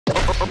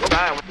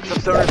Alright, what's up,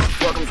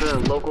 stoners? Welcome to the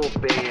local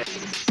band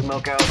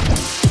Smokeout.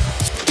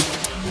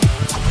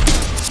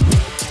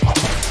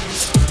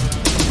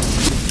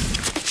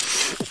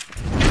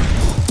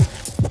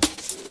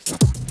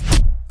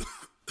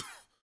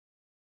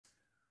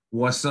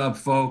 What's up,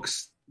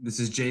 folks? This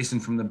is Jason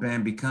from the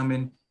band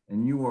Becoming,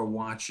 and you are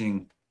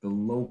watching the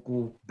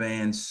local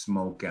band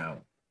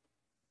Smokeout.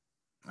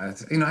 I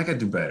could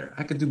do better.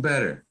 I could do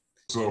better.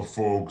 What's up,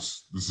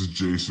 folks? This is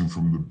Jason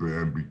from the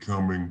band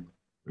Becoming,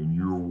 and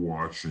you're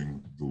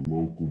watching the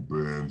local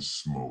band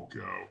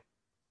Smokeout.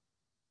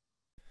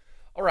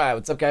 All right,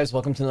 what's up, guys?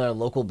 Welcome to another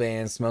local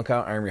band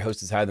Smokeout. I'm your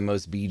host, is High the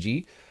Most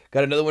BG.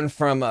 Got another one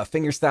from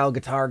fingerstyle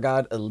guitar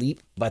god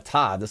Alip.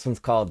 This one's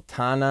called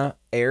Tanah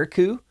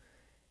Airku.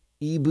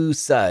 Ibu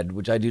Sud,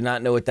 which I do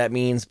not know what that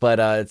means, but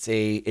it's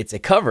a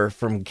cover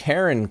from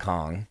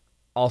KERONCONG.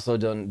 Also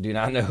do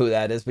not know who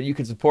that is, but you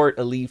can support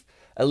Alip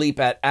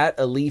at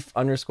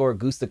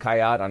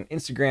Alip_Gustakayat on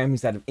Instagram.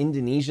 He's out of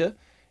Indonesia,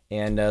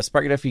 and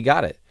spark it if you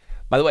got it.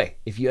 By the way,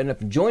 if you end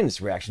up enjoying this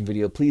reaction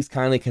video, please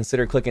kindly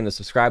consider clicking the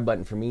subscribe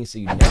button for me so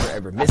you never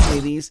ever miss any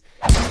of these.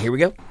 And here we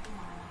go.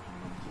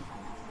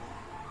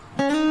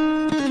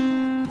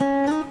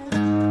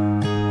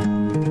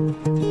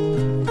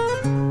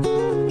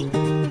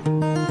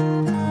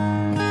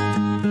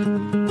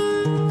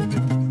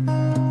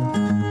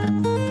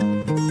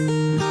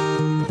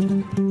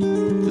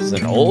 This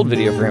is an old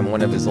video for him,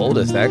 one of his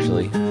oldest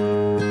actually.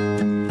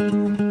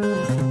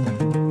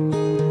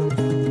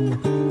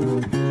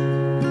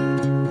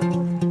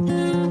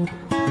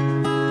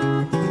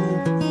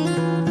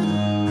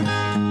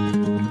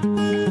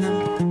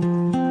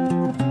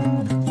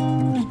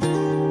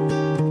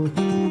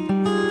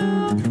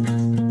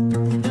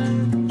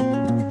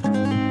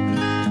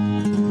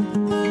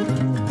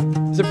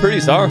 It's a pretty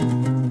song.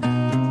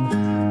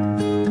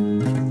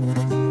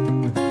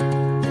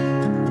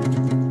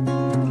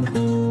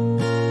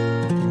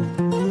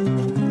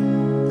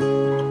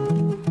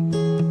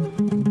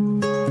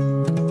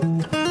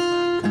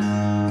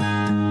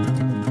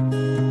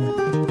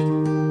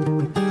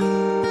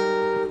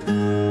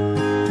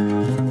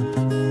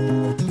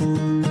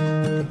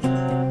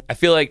 I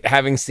feel like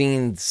having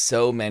seen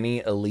so many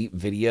Elite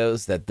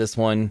videos that this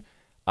one,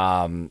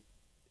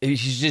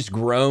 he's just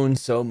grown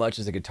so much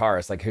as a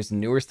guitarist. Like his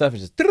newer stuff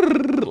is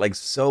just like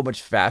so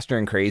much faster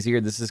and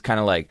crazier. This is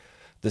kind of like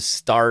the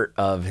start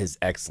of his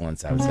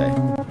excellence, I would say.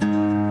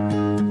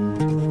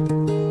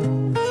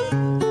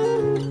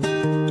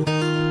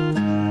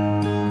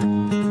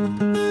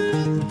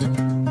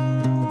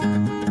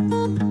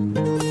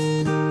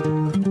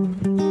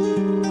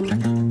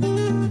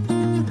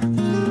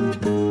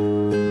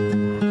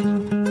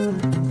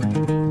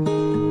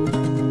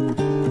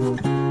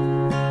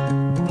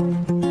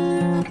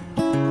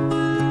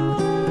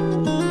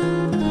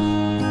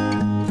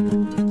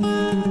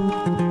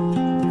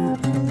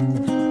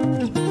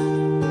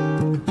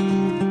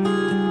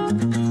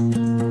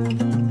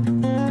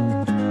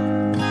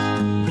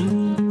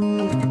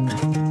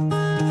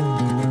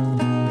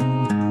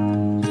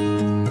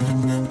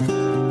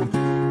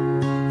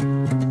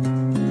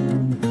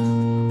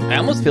 I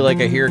almost feel like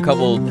I hear a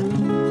couple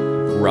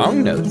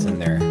wrong notes in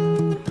there.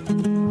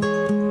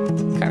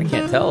 Kind of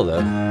can't tell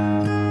though.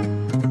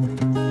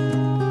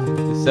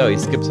 So he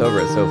skips over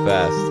it so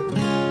fast.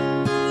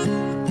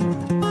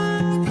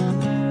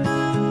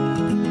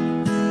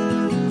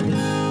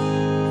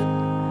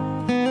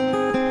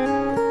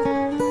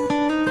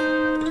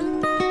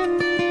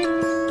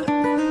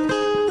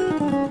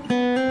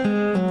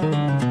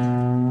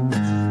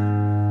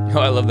 Oh,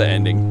 I love the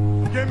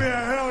ending. Give me a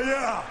hell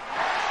yeah!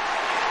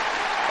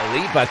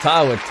 Alip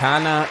Bata with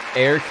Tanah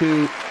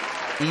Airku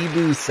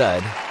Ibu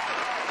Sud,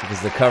 which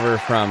is the cover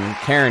from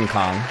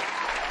KERONCONG.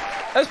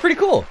 That was pretty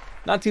cool.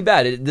 Not too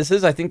bad. This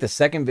is, I think, the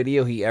second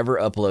video he ever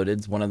uploaded.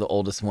 It's one of the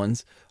oldest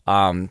ones.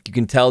 You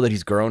can tell that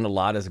he's grown a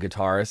lot as a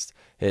guitarist.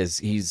 I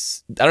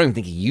don't even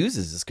think he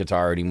uses this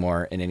guitar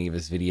anymore in any of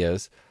his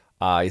videos.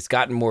 He's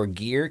gotten more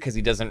gear because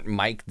he doesn't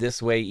mic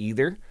this way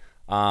either.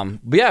 But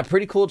yeah,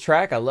 pretty cool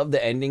track. I love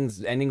the endings.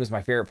 The ending was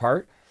my favorite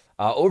part.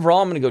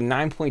 Overall, I'm going to go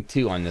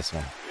 9.2 on this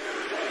one.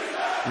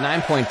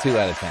 9.2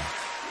 out of 10.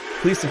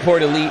 Please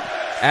support Elite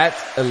at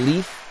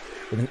Alip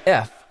with an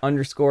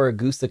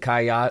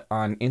F_Gustakayat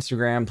on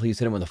Instagram. Please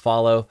hit him with a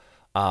follow.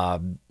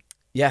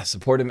 Yeah,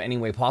 support him any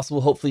way possible.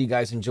 Hopefully you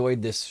guys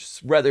enjoyed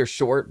this rather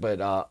short,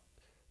 but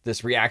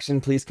this reaction.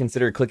 Please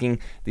consider clicking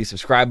the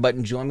subscribe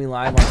button. Join me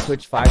live on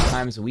Twitch 5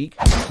 times a week,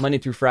 Monday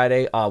through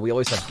Friday. We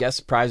always have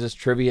guest prizes,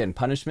 trivia, and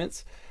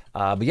punishments.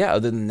 But yeah,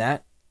 other than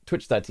that,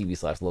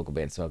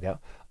 twitch.tv/localbandsmokeout. Smokeout.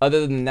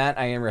 Other than that,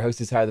 I am your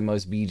host, is High the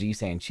Most BG,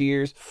 saying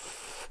cheers,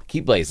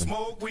 keep blazing,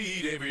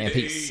 and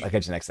peace. I'll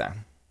catch you next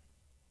time.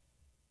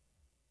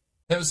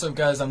 Hey, what's up,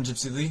 guys? I'm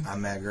Gypsy Lee.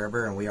 I'm Matt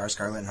Gerber, and we are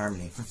Scarlet and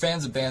Harmony. For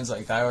fans of bands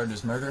like Thy Art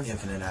Is Murder,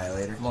 Infinite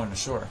Annihilator, Lorna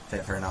Shore,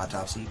 Fit for an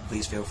Autopsy,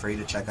 please feel free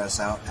to check us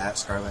out at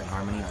Scarlet and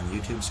Harmony on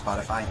YouTube,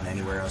 Spotify, and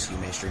anywhere else you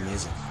may stream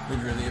music.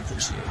 we'd really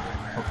appreciate it.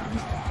 Hope you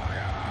meet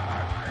them.